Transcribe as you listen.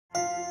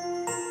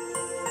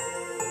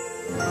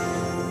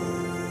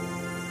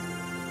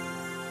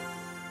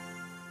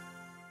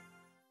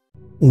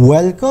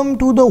Welcome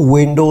to the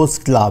Windows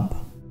Club.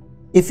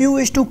 If you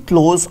wish to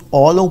close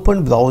all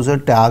open browser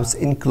tabs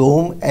in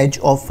Chrome, Edge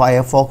or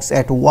Firefox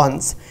at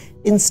once,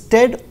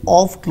 instead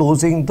of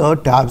closing the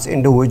tabs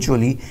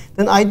individually,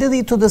 then either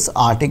read through this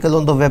article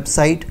on the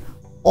website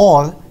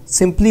or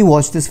simply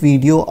watch this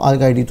video. I'll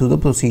guide you through the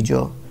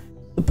procedure.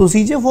 The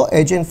procedure for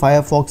Edge and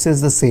Firefox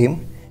is the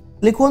same.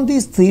 Click on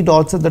these three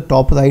dots at the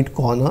top right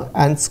corner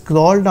and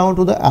scroll down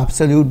to the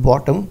absolute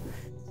bottom.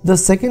 The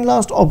second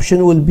last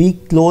option will be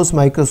close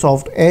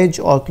Microsoft Edge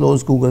or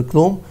close Google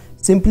Chrome.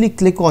 Simply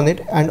click on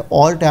it and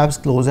all tabs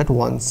close at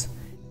once.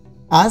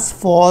 As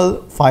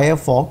for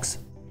Firefox,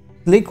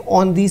 click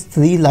on these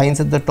three lines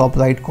at the top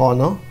right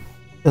corner.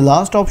 The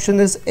last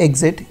option is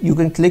exit. You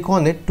can click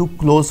on it to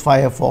close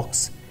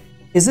Firefox.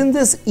 Isn't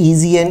this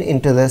easy and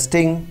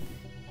interesting?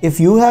 If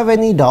you have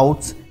any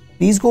doubts,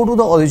 please go to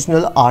the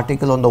original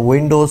article on the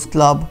Windows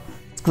Club,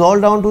 scroll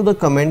down to the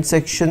comment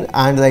section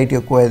and write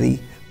your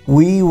query.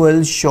 We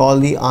will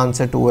surely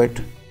answer to it.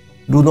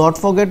 Do not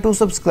forget to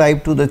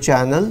subscribe to the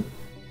channel.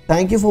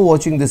 Thank you for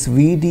watching this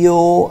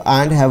video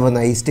and have a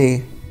nice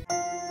day.